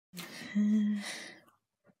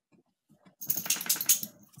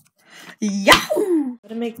Yahoo!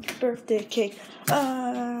 Gotta make birthday cake.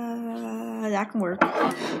 That can work.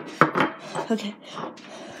 Okay.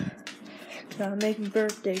 Gotta make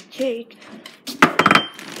birthday cake.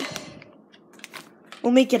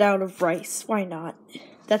 We'll make it out of rice. Why not?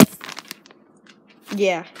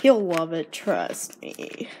 Yeah, he'll love it. Trust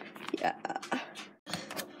me. Yeah.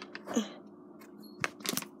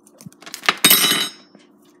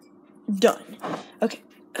 Done. Okay.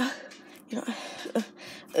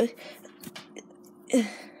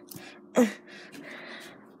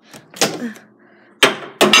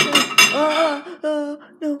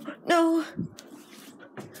 No.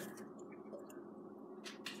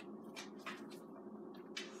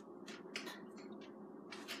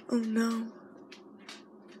 Oh no.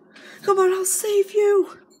 Come on, I'll save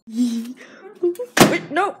you.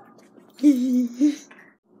 Wait, no.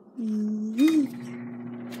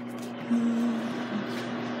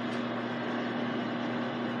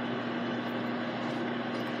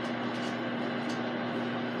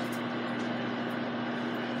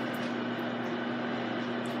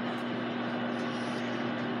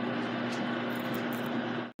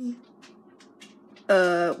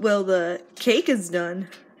 Well, the cake is done.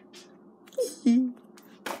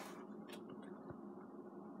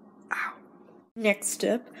 Ow. Next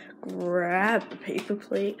step, grab the paper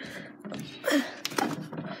plate.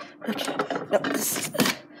 Okay, no,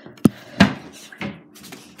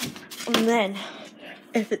 and then,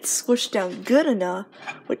 if it's squished down good enough,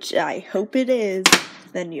 which I hope it is,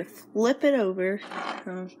 then you flip it over,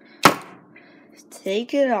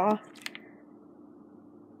 take it off.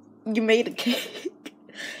 You made a cake.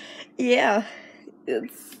 Yeah,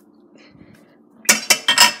 it's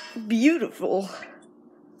beautiful.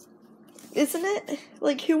 Isn't it?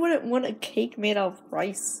 Like, who wouldn't want a cake made out of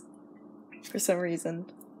rice? For some reason.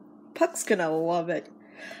 Puck's gonna love it.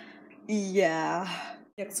 Yeah.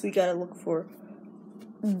 Next, we gotta look for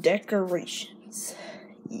decorations.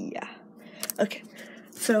 Yeah. Okay,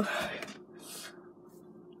 so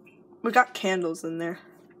we got candles in there.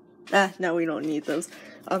 No, we don't need those.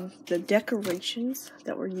 The decorations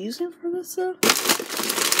that we're using for this,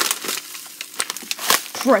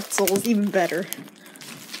 pretzels, even better.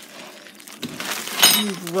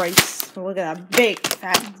 Rice. Oh, look at that big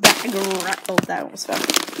fat bag of rice. Oh, that almost fell.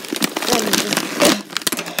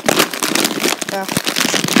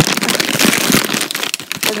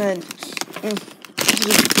 And then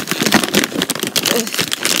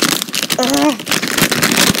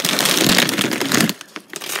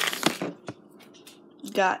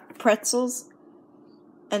got pretzels,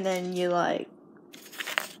 and then you like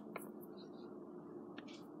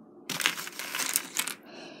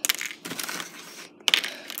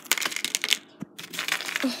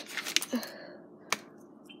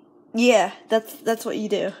yeah, that's what you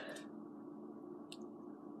do.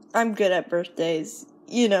 I'm good at birthdays.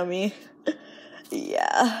 You know me.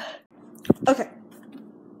 Yeah. Okay.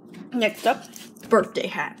 Next up, birthday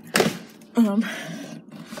hat.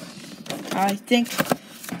 I think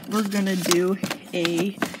we're gonna do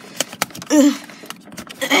a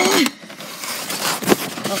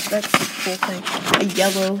oh, that's the cool thing. A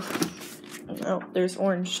yellow. Oh, there's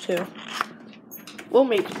orange too. We'll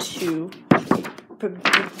make two.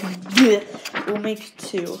 We'll make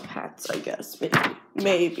two hats, I guess.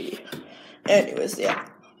 Maybe. Anyways, yeah.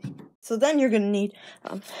 So then you're gonna need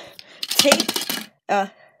tape.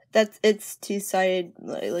 It's two-sided,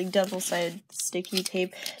 like double-sided sticky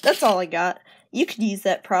tape. That's all I got. You could use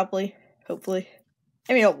that probably, hopefully.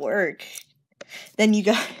 I mean, it'll work. Then you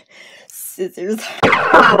got scissors.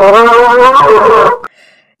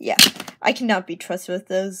 Yeah, I cannot be trusted with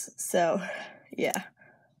those, so yeah.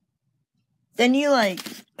 Then you like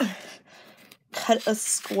cut a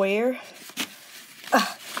square.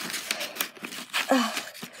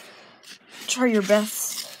 Try your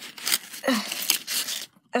best.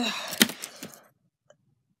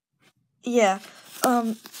 Yeah,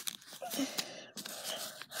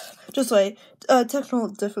 just wait. Technical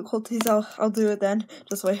difficulties, I'll do it then.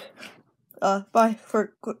 Just wait. Bye for a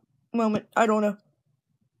quick moment. I don't know.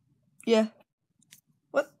 Yeah.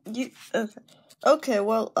 What? Okay,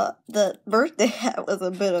 well, the birthday hat was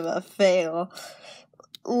a bit of a fail.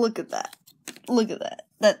 Look at that. Look at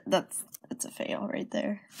that. It's a fail right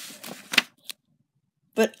there.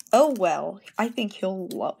 But, oh well, I think he'll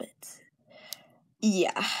love it.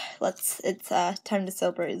 Yeah, it's time to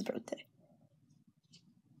celebrate his birthday.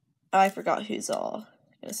 I forgot who's all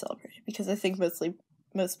gonna celebrate, because I think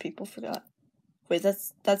most people forgot. Wait,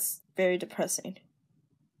 that's very depressing.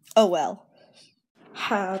 Oh well.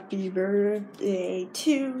 Happy birthday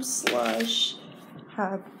to Slush.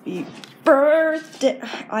 happy birthday.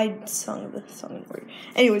 I sung the song for you.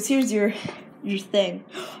 Anyways, here's your thing.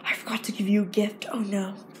 I forgot to give you a gift. Oh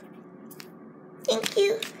no. Thank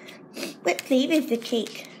you. What flavor is the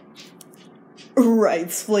cake?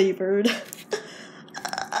 Rice flavored.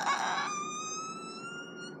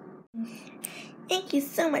 Thank you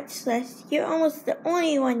so much, Celeste. You're almost the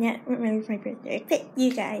only one that remembers my birthday, except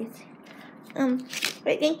you guys.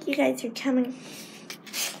 But thank you guys for coming.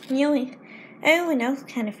 Everyone else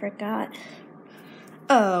kind of forgot.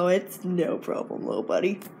 Oh, it's no problem, little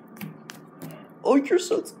buddy. Oh, you're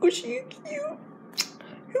so squishy and cute.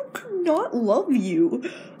 Who could not love you?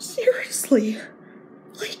 Seriously.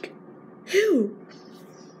 Like, who?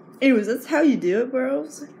 Anyways, that's how you do it,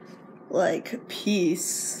 bros. Like,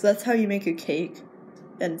 peace. That's how you make a cake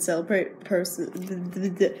and celebrate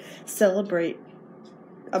celebrate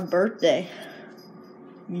a birthday.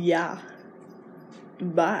 Yeah.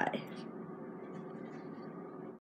 Bye.